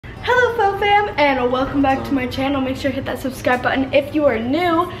Hello Fo Fam, and welcome back to my channel. Make sure to hit that subscribe button if you are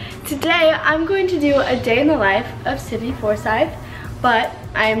new. Today I'm going to do a day in the life of Sydney Forsyth, but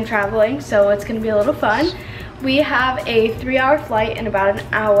I am traveling, so it's going to be a little fun. We have a 3-hour flight in about an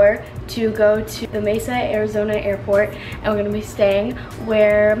hour to go to the Mesa, Arizona airport, and we're gonna be staying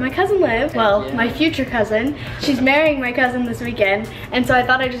where my cousin lives. Well, my future cousin. She's marrying my cousin this weekend, and so I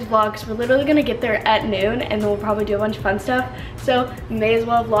thought I'd just vlog, because we're literally gonna get there at noon, and then we'll probably do a bunch of fun stuff. So, may as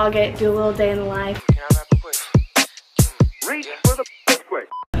well vlog it, do a little day in the life.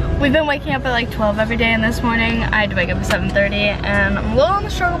 We've been waking up at like 12 every day, and this morning I had to wake up at 7:30, and I'm a little on the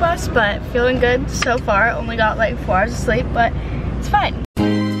struggle bus, but feeling good so far. Only got like 4 hours of sleep, but it's fine.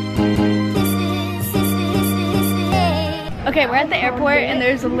 Okay, we're at the airport, and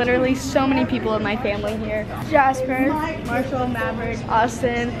there's literally so many people in my family here. Jasper, Marshall, Maverick,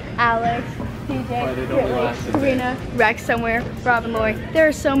 Austin, Alex, TJ, Karina, Rex somewhere, Robin, Lori. There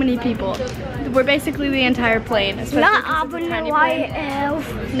are so many people. We're basically the entire plane. Not Auburn and White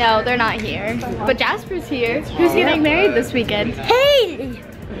Elf. No, they're not here. But Jasper's here. Who's getting married this weekend? Haley.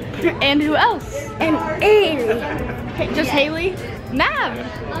 And who else? And Haley. Just Haley? Mav.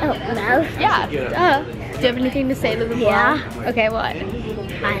 Oh, no. Yeah. Do you have anything to say to the vlog? Yeah. Okay, what?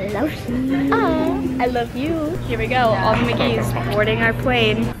 I love you. Oh, I love you. Here we go. All the McGee's boarding our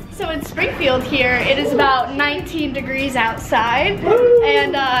plane. So in Springfield here, it is about 19 degrees outside. Woo!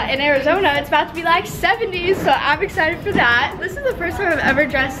 And in Arizona, it's about to be like 70s, so I'm excited for that. This is the first time I've ever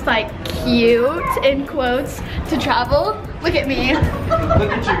dressed like cute, in quotes, to travel. Look at me.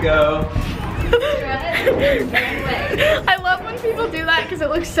 Look at you go. I love when people do that because it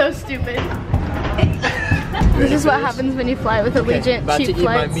looks so stupid. This is what happens when you fly with Allegiant cheap flights. About to eat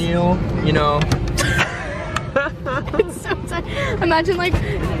my meal, you know. It's so tight. Imagine like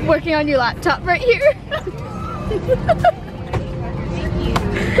working on your laptop right here.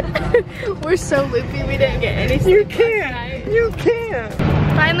 We're so loopy, we didn't get any sleep. You can't.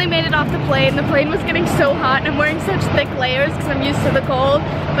 Finally made it off the plane. The plane was getting so hot, and I'm wearing such thick layers because I'm used to the cold,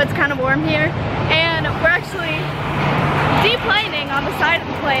 but it's kind of warm here. And we're actually deplaning on the side of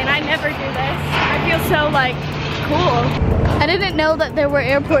the plane. I never do this. I feel so like cool. I didn't know that there were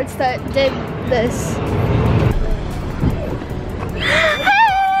airports that did this.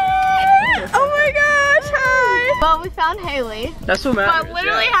 Well, we found Haley. That's what matters. But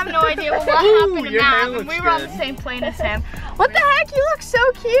literally have no idea what happened to Matt, and we were on the same plane as him. What the heck? You look so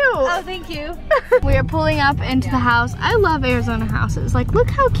cute. Oh, thank you. We are pulling up into the house. I love Arizona houses. Like, look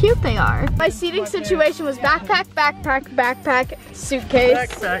how cute they are. My seating situation was backpack, backpack, backpack, suitcase.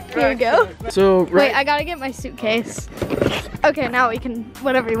 Backpack, Here we go. So Wait, I gotta get my suitcase. Okay, now we can,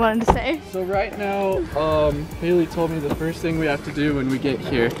 whatever you wanted to say. So right now, Haley told me the first thing we have to do when we get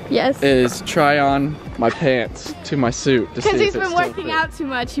here Yes. is try on my pants to my suit to see Because if he's it been still working fits. out too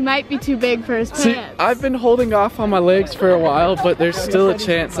much. He might be too big for his pants. See, I've been holding off on my legs for a while, but there's still a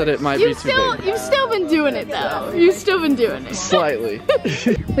chance that it might be too big. You've still been doing it though. You've still been doing it. Slightly.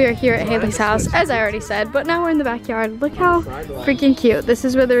 We are here at Haley's house, as I already said, but now we're in the backyard. Look how freaking cute. This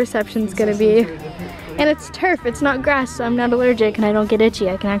is where the reception's gonna be. And it's turf, it's not grass, so I'm not allergic and I don't get itchy.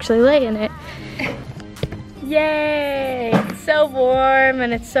 I can actually lay in it. Yay! It's so warm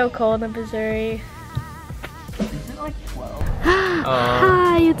and it's so cold in Missouri.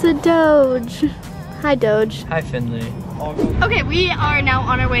 Hi, it's a Doge. Hi, Doge. Hi, Finley. Okay, we are now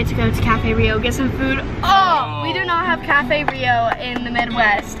on our way to go to Cafe Rio, get some food. Oh, we do not have Cafe Rio in the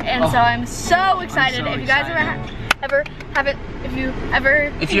Midwest, and so I'm so excited. If you guys ever haven't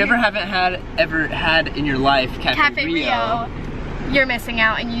had in your life Cafe Rio, you're missing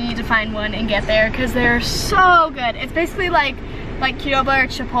out, and you need to find one and get there because they're so good. It's basically like Qdoba or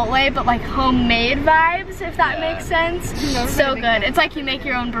Chipotle, but like homemade vibes, if that makes sense. So good. It's like you make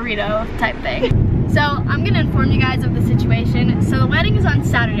your own burrito type thing. So I'm gonna inform you guys of the situation. So the wedding is on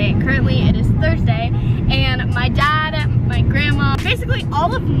Saturday. Currently it is Thursday, and my dad, my grandma, basically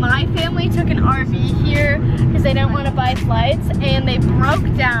all of my family took an RV here because they didn't want to buy flights, and they broke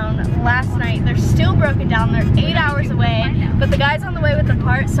down last night. They're still broken down. They're 8 hours away, but the guy's on the way with the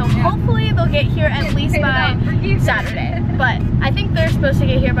parts, so hopefully they'll get here at least by Saturday. But I think they're supposed to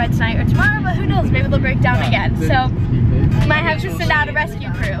get here by tonight or tomorrow, but who knows, maybe they'll break down again. So might have to send out a rescue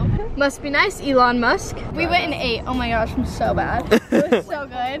crew. Must be nice, Elon Musk. We went and ate. Oh my gosh, I'm so bad. It was so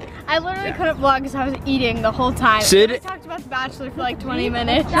good. I literally couldn't vlog because I was eating the whole time. Sid, we talked about The Bachelor for like 20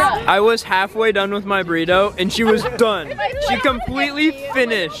 minutes. I was halfway done with my burrito and she was done. She completely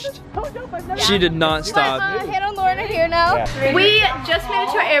finished. She did not stop. Hit on Lorna here now. Yeah. We just made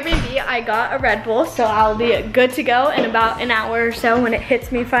it to our Airbnb. I got a Red Bull, so I'll be good to go in about an hour or so when it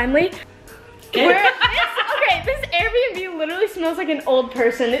hits me finally. Okay, this Airbnb literally smells like an old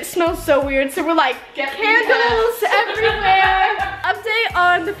person. It smells so weird. So we're like, candles everywhere. Update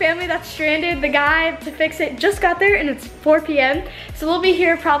on the family that's stranded. The guy to fix it just got there and it's 4 p.m. So they'll be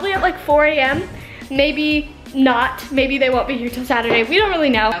here probably at like 4 a.m. Maybe not. Maybe they won't be here till Saturday. We don't really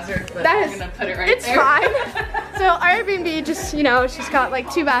know. It's fine. So our Airbnb just, you know, it's just got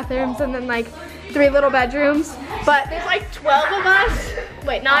like 2 bathrooms and then like 3 little bedrooms. But there's like 12 of us.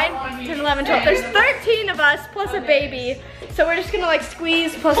 Wait, 9, 10, 11, 12. There's 13 of us plus a baby. So we're just gonna like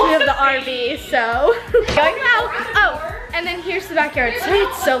squeeze, plus we have the RV, so. Going out. Oh, and then here's the backyard. Sorry,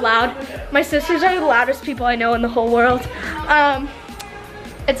 it's so loud. My sisters are the loudest people I know in the whole world.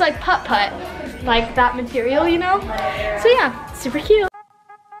 It's like putt-putt, like that material, you know? So yeah, super cute.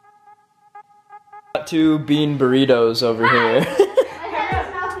 Got 2 bean burritos over here. I have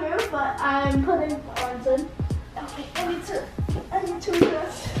this now through, but I'm putting arms in. Okay, I need to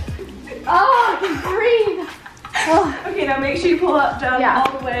adjust. Oh, I can breathe. Oh. Okay, now make sure you pull up down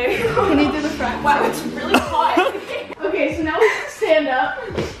all the way. Can you do the front? Wow, it's really hot. Okay, so now we can stand up.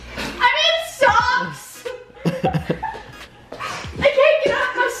 I'm in socks. I can't get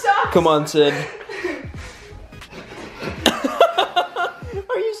out my socks. Come on, Sid.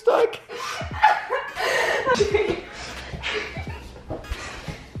 Are you stuck?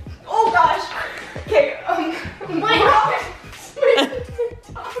 Oh gosh. Okay, wait, how is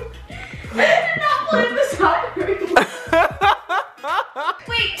TikTok? I did not plan this out very well.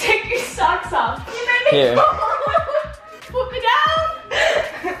 Wait, take your socks off. You made me Here. Put me down.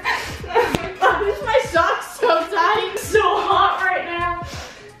 Why is my socks so tight? It's so hot right now.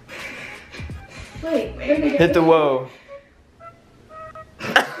 Wait, Hit the whoa.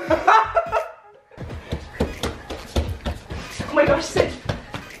 Oh my gosh, Sid.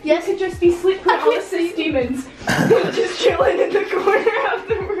 Yes, it just be sleep with all the Sid demons. Just chilling in the corner of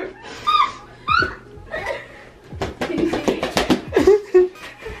the room. Can you see me?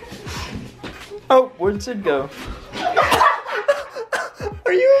 Oh, where'd Sid go?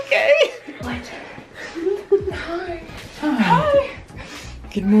 Are you okay? What? Hi. Hi.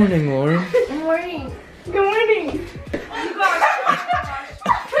 Good morning, Lauren. Good morning. Good morning. Oh gosh.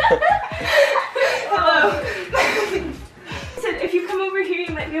 Hello. Sid, if you come over here,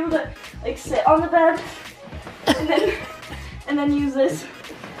 you might be able to like sit on the bed and then use this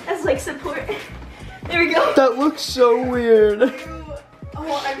as like support. There we go. That looks so weird.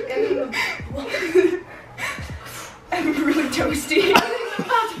 Oh, I'm really toasty. I'm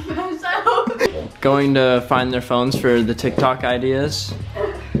about to pass out. Going to find their phones for the TikTok ideas.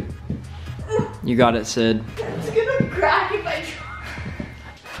 You got it, Sid. It's gonna crack if I try.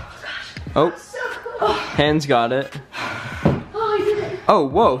 Oh, So cool. Hands got it. Oh, I did it. Oh,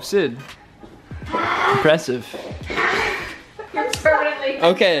 whoa, Sid. Impressive. Permanently.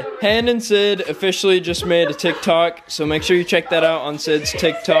 Okay, Han and Sid officially just made a TikTok, so make sure you check that out on Sid's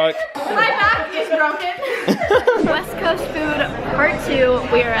TikTok. My back is broken. West Coast food part 2.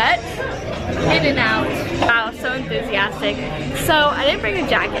 We are at In-N-Out. Wow, so enthusiastic. So I didn't bring a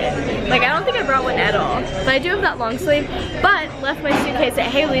jacket. Like I don't think I brought one at all. But I do have that long sleeve. But left my suitcase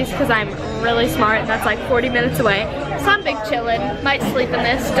at Haley's because I'm really smart and that's like 40 minutes away. So I'm big chillin'. Might sleep in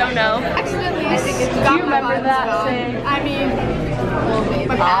this, don't know. Accidentally, do you remember that thing? I mean,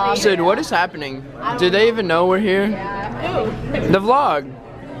 my patty. Sid, what is happening? Do they even know we're here? The vlog.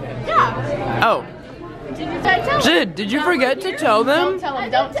 Yeah. Oh. Sid, did you forget to tell them? Don't tell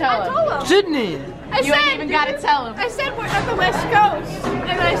him, don't tell him. I told him. Sydney. You ain't even gotta tell him. I said we're at the West Coast.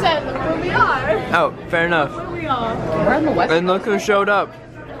 And I said, look where we are. Oh, fair enough. Where we are. We're on the west. And look who showed up.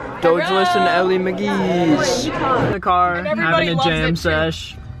 Dogeless and Ellie McGee's. In the car, having a jam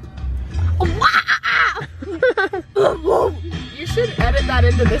sesh. You should edit that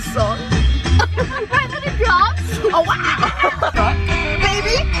into this song. Right when it drops. Oh wow!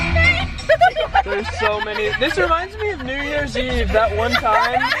 Baby! There's so many. This reminds me of New Year's Eve, that one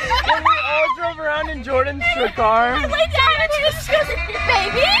time when we all drove around in Jordan's car. Lay down and he just goes,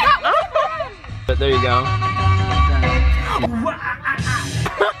 baby. But there you go.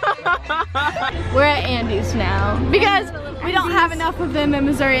 We're at Andy's now because we don't have enough of them in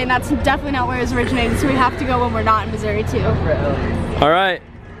Missouri, and that's definitely not where it's originated, so we have to go when we're not in Missouri too. All right.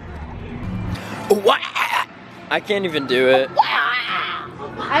 I can't even do it.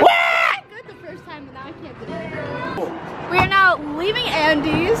 I did good the first time, but now I can't do it. We are now leaving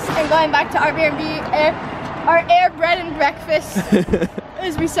Andy's and going back to our Airbnb, our air bread and breakfast,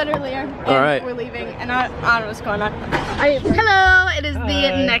 as we said earlier. And all right. We're leaving, and I don't know what's going on. Hello, it is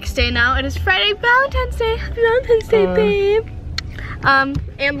the next day now. It is Friday, Valentine's Day. Happy Valentine's Day, babe.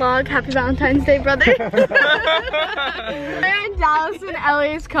 And Log, happy Valentine's Day, brother. We're in Dallas and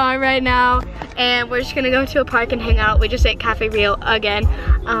Ellie's car right now, and we're just gonna go to a park and hang out. We just ate Cafe Rio again.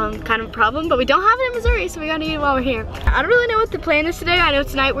 Kind of a problem, but we don't have it in Missouri, so we gotta eat it while we're here. I don't really know what the plan is today. I know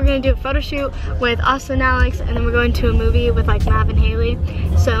tonight we're gonna do a photo shoot with us and Alex, and then we're going to a movie with like Mav and Haley.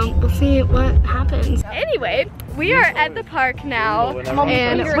 So we'll see what happens. Anyway, we are at the park now,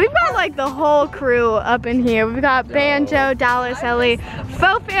 and we've got like the whole crew up in here. We've got Banjo, Dallas, Ellie,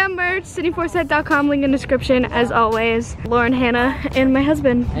 Faux Fan merch, sydneyforsyth.com, link in description as always. Lauren, Hannah, and my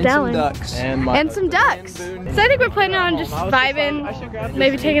husband, Dallin. And some ducks. So I think we're planning on just vibing,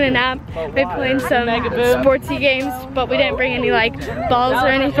 maybe taking a nap, maybe playing some sportsy games, but we didn't bring any like balls or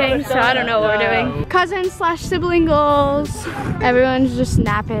anything, so I don't know what we're doing. Cousins slash sibling goals. Everyone's just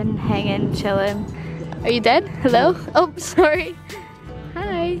napping, hanging, chilling. Are you dead? Hello? Oh, sorry.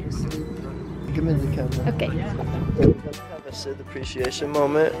 Hi. Give me the camera. Okay. Have a Sid appreciation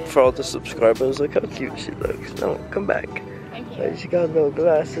moment for all the subscribers. Look how cute she looks. No, come back. Thank you. She got little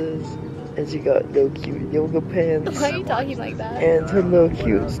glasses, and she got little cute yoga pants. Why are you talking like that? And her little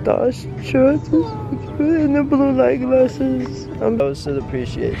cute star shorts, and the blue light glasses. That was Sid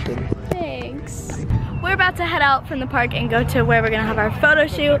appreciation. Thanks. We're about to head out from the park and go to where we're gonna have our photo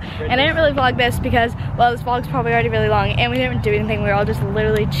shoot. And I didn't really vlog this because, well, this vlog's probably already really long and we didn't do anything. We were all just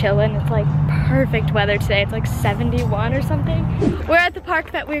literally chilling. It's like perfect weather today. It's like 71 or something. We're at the park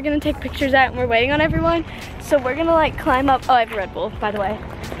that we're gonna take pictures at and we're waiting on everyone. So we're gonna like climb up. Oh, I have a Red Bull, by the way.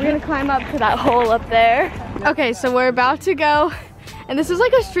 We're gonna climb up to that hole up there. Okay, so we're about to go. And this is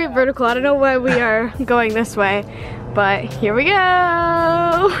like a street vertical. I don't know why we are going this way, but here we go. We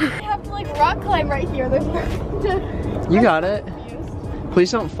have to like rock climb right here. There's nothing to... You got it.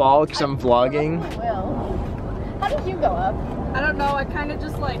 Please don't fall because I'm vlogging. How did you go up? I don't know, I kind of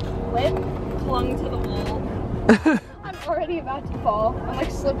just like clung to the wall. I'm already about to fall. I'm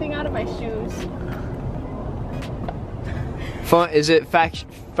like slipping out of my shoes. Is it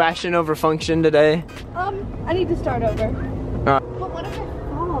fashion over function today? I need to start over. But what if I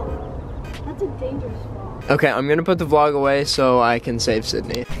fall? That's a dangerous fall. Okay, I'm gonna put the vlog away so I can save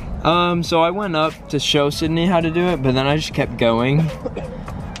Sydney. So I went up to show Sydney how to do it, but then I just kept going.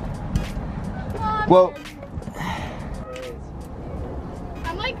 Well,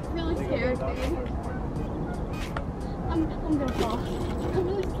 I'm like really scared, dude. I'm gonna fall. I'm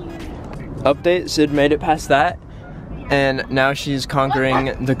really scared. update, Sid made it past that, and now she's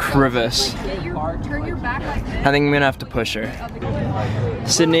conquering the crevice. Turn your back like this. I think I'm gonna have to push her.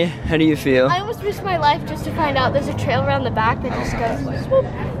 Sydney, how do you feel? I almost risked my life just to find out there's a trail around the back that just goes swoop.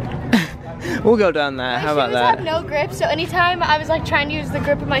 We'll go down that. How about My shoes that? have no grip, so anytime I was like trying to use the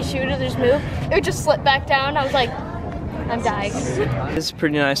grip of my shoe to just move, it would just slip back down. I was like, I'm dying. It's a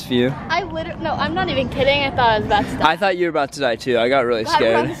pretty nice view. I literally, no, I'm not even kidding. I thought I was about to die. I thought you were about to die too. I got really Glad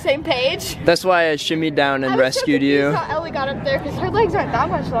we're on the scared. same page. That's why I shimmied down and rescued you. How Ellie got up there because her legs aren't that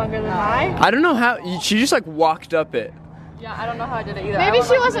much longer than mine. I don't know how, she just like walked up it. Yeah, I don't know how I did it either. Maybe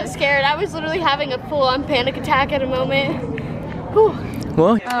she wasn't scared. I was literally having a full-on panic attack at a moment. Whew.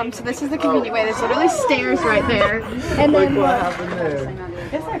 Well, So this is the convenient way. There's literally stairs right there. And then What happened there?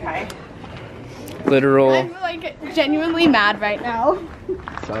 It's okay. literal. I'm like genuinely mad right now.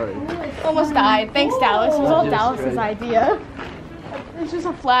 Sorry. Almost died. Thanks, Dallas. It was all Dallas's idea. It's just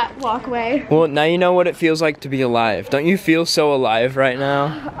a flat walkway. Well, now you know what it feels like to be alive. Don't you feel so alive right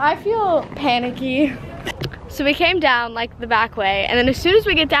now? I feel panicky. So we came down like the back way, and then as soon as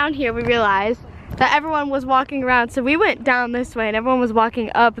we get down here, we realized that everyone was walking around. So we went down this way and everyone was walking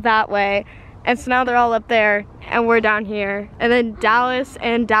up that way. And so now they're all up there and we're down here. And then Dallas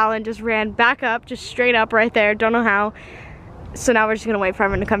and Dallin just ran back up, just straight up right there. Don't know how. So now we're just gonna wait for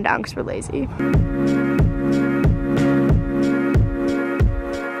everyone to come down because we're lazy.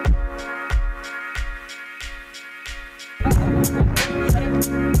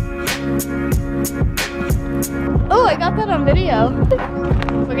 Oh, I got that on video.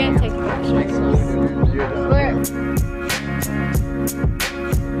 We're gonna take pictures.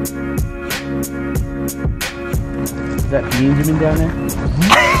 Is that Benjamin down there?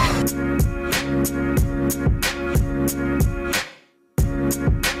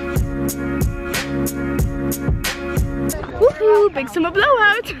 Woohoo, big summer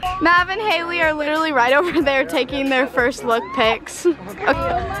blowout. Mav and Haley are literally right over there taking their first look pics.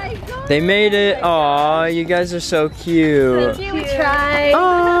 Okay. They made it. Aw, you guys are so cute. We tried.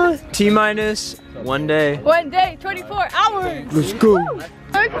 Aw, T-minus 1 day. 1 day, 24 hours. Let's go. Look,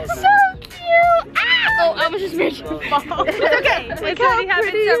 it's so cute. Ah! Oh, I was just making a fall. It's okay. Look how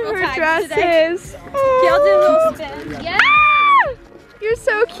pretty her dress is. Y'all do a little spin. Yeah. You're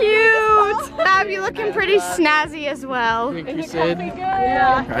so cute. Fab, you looking pretty snazzy as well. Thank you, Sid.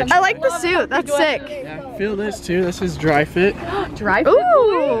 Yeah. I like the suit. That's sick. Yeah, feel this too. This is dry fit. Dry.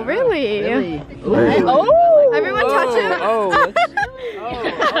 Ooh, really? Oh. Everyone touch him. Oh.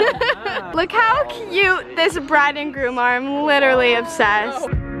 Look how cute this bride and groom are. I'm literally obsessed.